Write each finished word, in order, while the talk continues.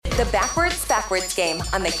The Backwards Game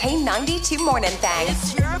on the K92 Morning Thing.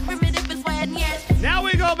 Now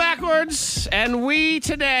we go backwards, and we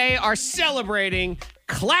today are celebrating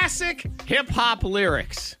classic hip-hop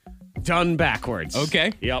lyrics done backwards.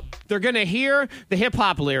 Okay. Yep. They're going to hear the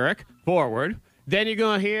hip-hop lyric forward, then you're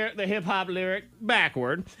going to hear the hip-hop lyric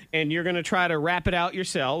backward, and you're going to try to rap it out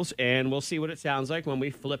yourselves, and we'll see what it sounds like when we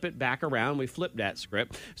flip it back around. We flip that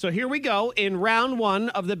script. So here we go. In round one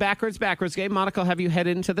of the backwards game, Monica will have you head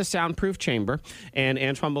into the soundproof chamber, and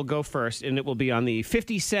Antoine will go first, and it will be on the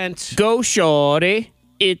 50 Cent Go Shorty,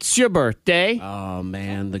 It's Your Birthday. Oh,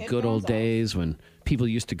 man, the good old days when people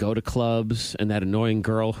used to go to clubs and that annoying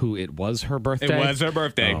girl who it was her birthday. It was her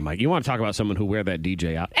birthday. Oh, my. You want to talk about someone who wear that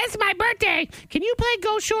DJ out? It's my birthday. Can you play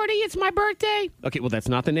Go Shorty? It's my birthday. Okay, well, that's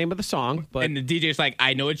not the name of the song. But And the DJ's like,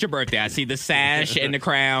 I know it's your birthday. I see the sash and the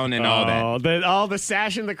crown and all that. The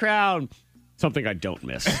sash and the crown. Something I don't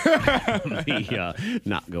miss.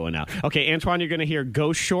 Not going out. Okay, Antoine, you're going to hear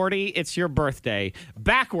Go Shorty, It's Your Birthday.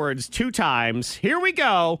 Backwards 2 times. Here we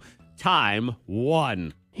go. Time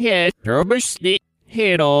 1.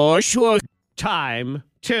 Time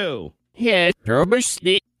 2.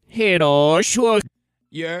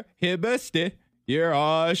 You're here, bestie. You're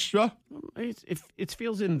Astra. It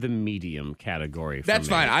feels in the medium category. That's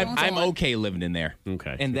me. fine. I'm okay living in there.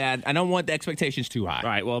 Okay. And that I don't want the expectations too high. All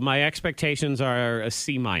right. Well, my expectations are a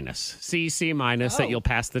C-. C- that you'll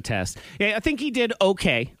pass the test. Yeah, I think he did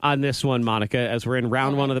okay on this one, Monica, as we're in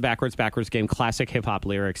round one of the backwards game, classic hip-hop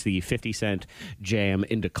lyrics, the 50 Cent jam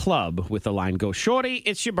into club with the line, Go Shorty,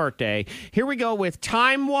 It's Your Birthday. Here we go with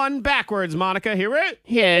time 1 backwards, Monica. Hear it?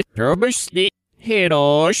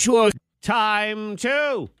 Time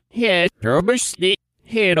 2. Hit, Boba, sleep,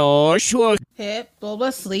 all sure.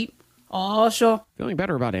 Feeling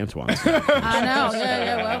better about Antoine. I know,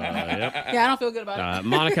 yeah, I don't feel good about it.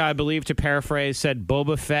 Monica, I believe, to paraphrase, said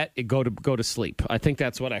Boba Fett, go to sleep. I think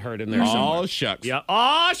that's what I heard in there somewhere. Oh, shucks. Yeah.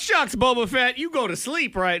 Oh, shucks, Boba Fett, you go to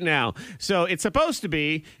sleep right now. So it's supposed to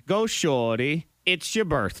be, Go Shorty, It's Your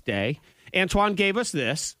Birthday. Antoine gave us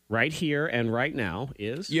this right here and right now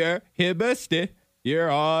is... You're here, bestie.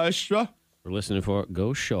 You're Astra. We're listening for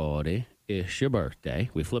Go Shorty, It's Your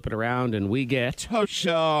Birthday. We flip it around and we get... Oh,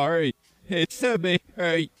 sorry. It's a bit.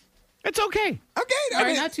 It's okay. Okay. All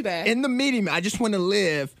right, not too bad. In the medium. I just want to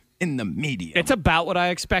live in the medium. It's about what I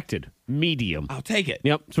expected. Medium. I'll take it.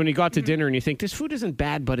 Yep. So when you go out to dinner and you think, this food isn't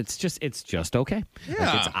bad, but it's just okay. Yeah.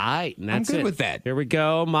 Like it's aight, and that's I'm good it. with that. Here we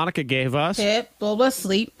go. Monica gave us... Hit, Boba,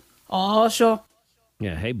 sleep, all sure.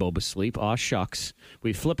 Yeah, hey, Boba, sleep. Aw, shucks.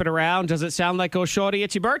 We flip it around. Does it sound like Go Shorty,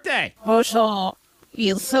 It's Your Birthday? Oh, sure.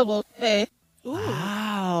 Hey.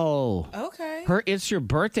 Wow. Okay. Her It's Your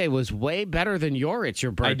Birthday was way better than your It's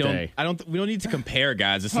Your Birthday. We don't need to compare,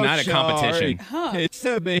 guys. It's not a competition. It's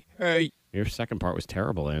a bit. Your second part was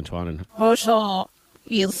terrible, Antoine. Oh, sure.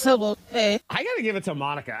 Hey. I got to give it to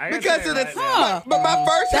Monica. Because of the but my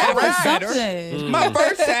first half That was was better. something. My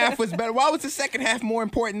first half was better. Why was the second half more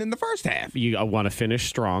important than the first half? You want to finish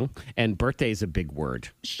strong, and birthday is a big word.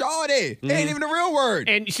 Shorty. It ain't even a real word.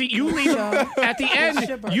 And you see, you leave at the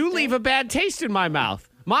end, you leave a bad taste in my mouth.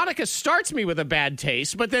 Monica starts me with a bad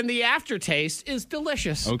taste, but then the aftertaste is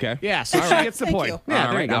delicious. Okay. Yeah, so she gets the point. you. Yeah, All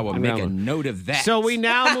there right, you go. I will make a note of that. So we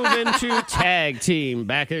now move into tag team.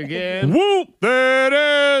 Back again. Whoop, there it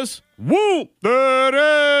is. Whoop, there it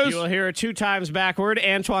is. You'll hear it 2 times backward.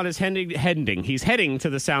 Antoine is heading. He's heading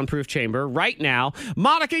to the soundproof chamber right now.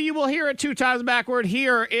 Monica, you will hear it 2 times backward.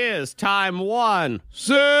 Here is time 1.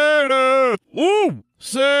 Say whoop,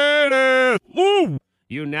 say whoop.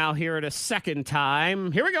 You now hear it a second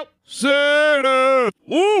time. Here we go. Say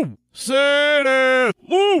whoop, say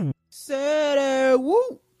whoop. Say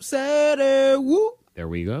whoop, say whoop. There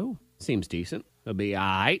we go. Seems decent. It'll be all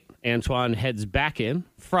right. Antoine heads back in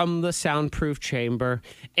from the soundproof chamber.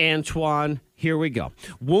 Antoine, here we go.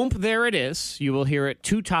 Whoop, there it is. You will hear it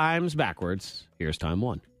 2 times backwards. Here's time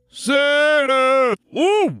 1. Say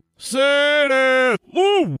whoop, say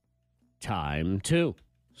whoop. Time 2.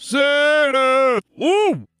 Say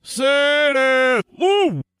whoop, say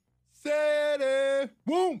whoop. Say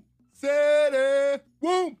whoop, say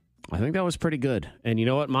whoop. I think that was pretty good. And you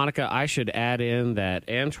know what, Monica? I should add in that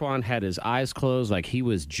Antoine had his eyes closed like he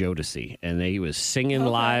was Jodeci, and he was singing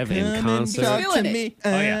live in concert. Talk to me.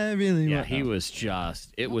 I really Yeah, want. he was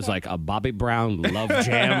just, it was like a Bobby Brown love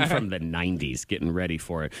jam from the 90s, getting ready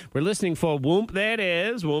for it. We're listening for Whoop, there it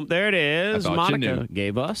is. Whoop, there it is. I thought you Monica knew.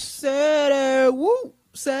 gave us. Say whoop,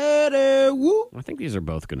 say whoop. I think these are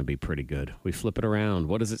both going to be pretty good. We flip it around.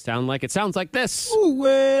 What does it sound like? It sounds like this. Ooh,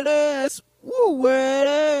 where it is. Ooh, where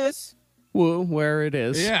it is. Woo, where it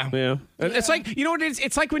is. Yeah. It's like, you know what it is?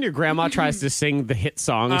 It's like when your grandma tries to sing the hit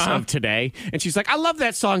songs of today, and she's like, I love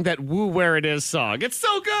that song, that Woo, Where It Is song. It's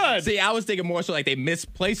so good. See, I was thinking more so like they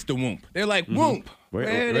misplaced the whoop. They're like, whoop. Where'd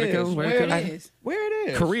it it go? is? Where'd There it is. Where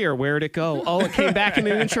it is? Career, where'd it go? Oh, it came back in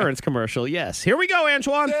an insurance commercial. Yes. Here we go,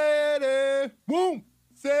 Antoine. City, whoop,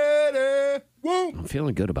 city, whoop, I'm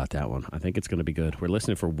feeling good about that one. I think it's going to be good. We're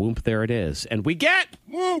listening for Whoop, There It Is. And we get...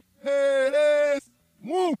 whoop, it is.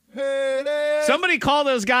 Whoop, it is. Somebody call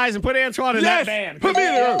those guys and put Antoine in that band. Put me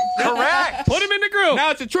in the group. Correct. Put him in the group. Now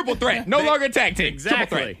it's a triple threat. No longer tag team. Triple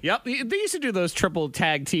Exactly. threat. Yep. They used to do those triple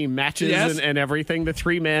tag team matches Yes. and everything, the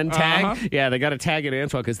 3-man tag. Uh-huh. Yeah, they got to tag it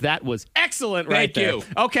Antoine because that was excellent right Thank there. you.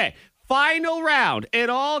 Okay, final round. It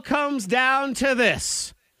all comes down to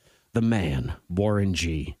this. The man, Warren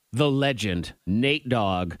G. The legend, Nate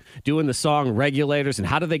Dogg, doing the song Regulators. And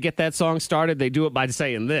how do they get that song started? They do it by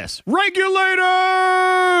saying this. Regulators!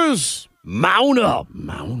 Mount up.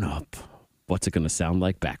 Mount up. What's it going to sound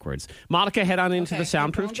like backwards? Monica, head on into the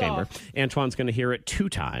soundproof chamber. Antoine's going to hear it 2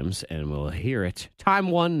 times, and we'll hear it.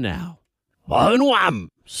 Time 1 now.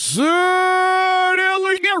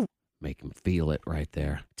 Make him feel it right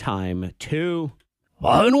there. Time 2.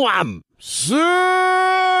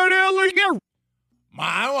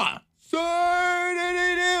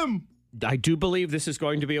 I do believe this is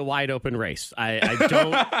going to be a wide open race. I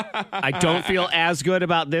don't feel as good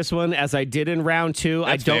about this one as I did in round 2. That's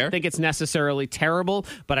I don't fair. think it's necessarily terrible,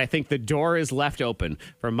 but I think the door is left open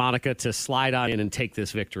for Monica to slide on in and take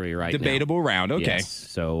this victory right now. Debatable round. Okay. Yes.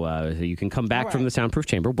 So you can come back from the soundproof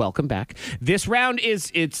chamber. Welcome back. This round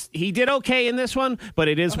he did okay in this one, but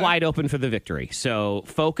it is wide open for the victory. So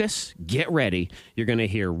focus, get ready. You're going to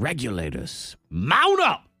hear Regulators. Mount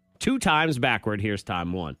up 2 times backward. Here's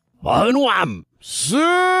time 1. Time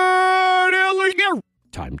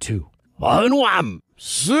 2.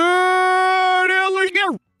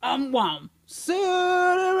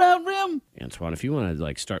 Antoine, if you want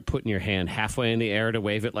to start putting your hand halfway in the air to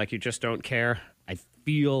wave it like you just don't care, I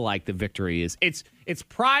feel like the victory is it's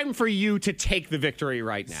prime for you to take the victory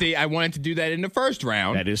right now. See, I wanted to do that in the first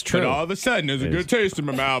round. That is true. But all of a sudden, there's a good taste in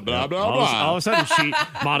my mouth. Blah blah all blah. of a sudden,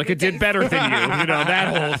 Monica did better than you. You know,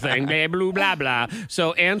 that whole thing. Blah, blah, blah, blah.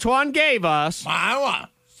 So Antoine gave us...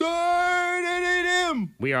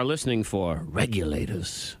 We are listening for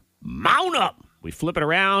Regulators. Mount up. We flip it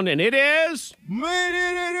around, and it is...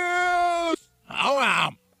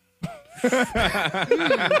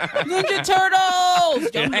 Ninja Turtles.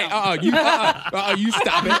 Hey, you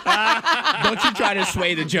stop it. Don't you try to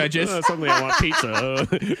sway the judges. Suddenly I want pizza.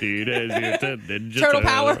 Turtle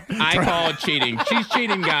power. I call it cheating. She's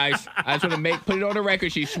cheating, guys. I just want to put it on the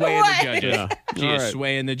record. She's swaying the judges. Yeah. She All is right.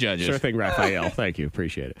 swaying the judges. Sure thing, Raphael. Thank you.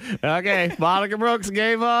 Appreciate it. Okay, Monica Brooks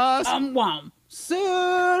gave us...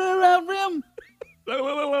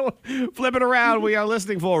 Flip it around. We are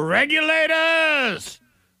listening for Regulators.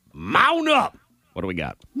 Mount up. What do we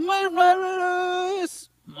got?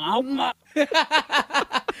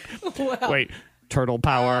 Wait, turtle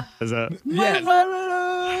power? Is that...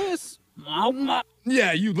 Yes.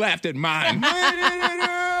 Yeah, you laughed at mine.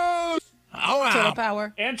 Turtle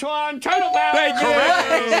power. Antoine, turtle power. Thank you.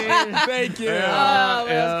 Thank you.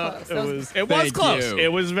 It was Thank close. you.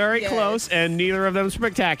 It was very close, and neither of them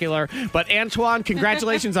spectacular. But Antoine,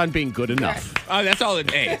 congratulations on being good enough. That's all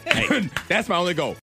it. Hey, that's my only goal.